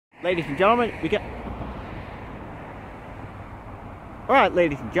ladies and gentlemen, Alright,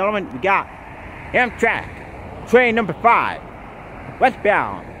 ladies and gentlemen, we got Amtrak, train number 5,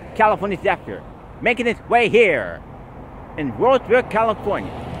 westbound, California Zephyr, making its way here in Roseville,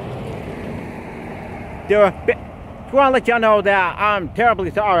 California. Just want to let y'all know that I'm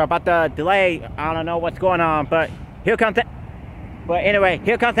terribly sorry about the delay. I don't know what's going on, but here comes it. But anyway,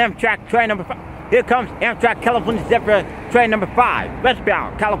 here comes Amtrak train number 5. Here comes Amtrak California Zephyr train number 5,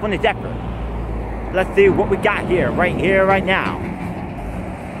 westbound, California Zephyr. Let's see what we got here, right now.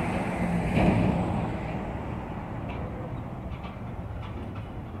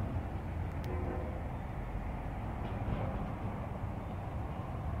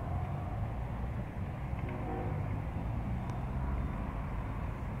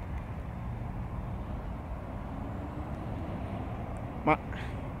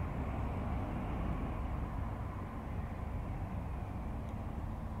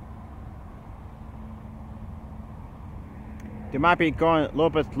 They might be going a little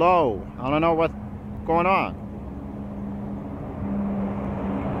bit slow. I don't know what's going on.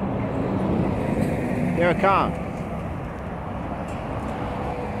 Here it comes.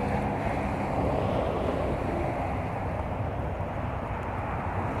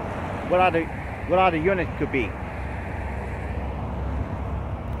 What other units could be?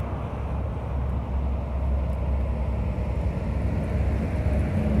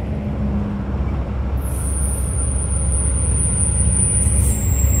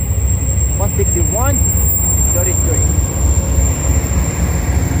 $161.33.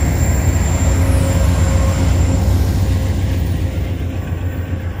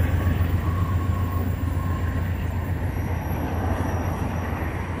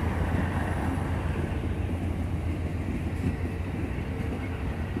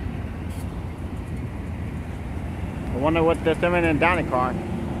 I wonder what they're doing in down the car.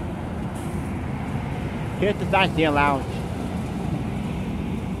 Here's the sightseeing lounge.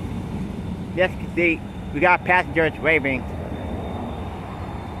 Yes, you can see, we got passengers waving.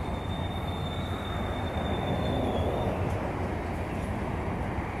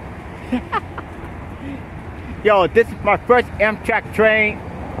 Yo, this is my first Amtrak train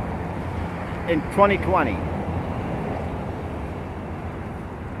in 2020.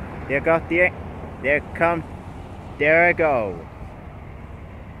 There it goes.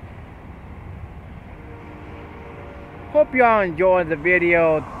 Hope y'all enjoyed the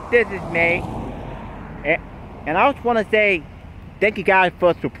video. This is Nate, and I just want to say thank you guys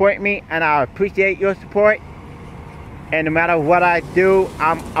for supporting me, and I appreciate your support. And no matter what I do,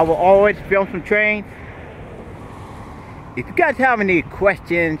 I will always film some trains. If you guys have any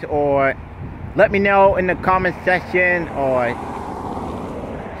questions, or let me know in the comment section, or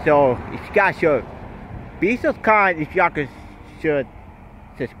so if you guys should be so kind, if y'all should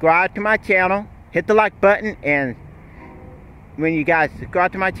subscribe to my channel, hit the like button, and when you guys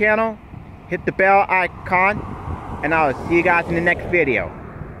subscribe to my channel, hit the bell icon, and I'll see you guys in the next video.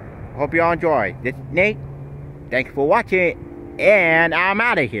 Hope you all enjoy. This is Nate. Thank you for watching, and I'm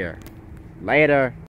out of here. Later.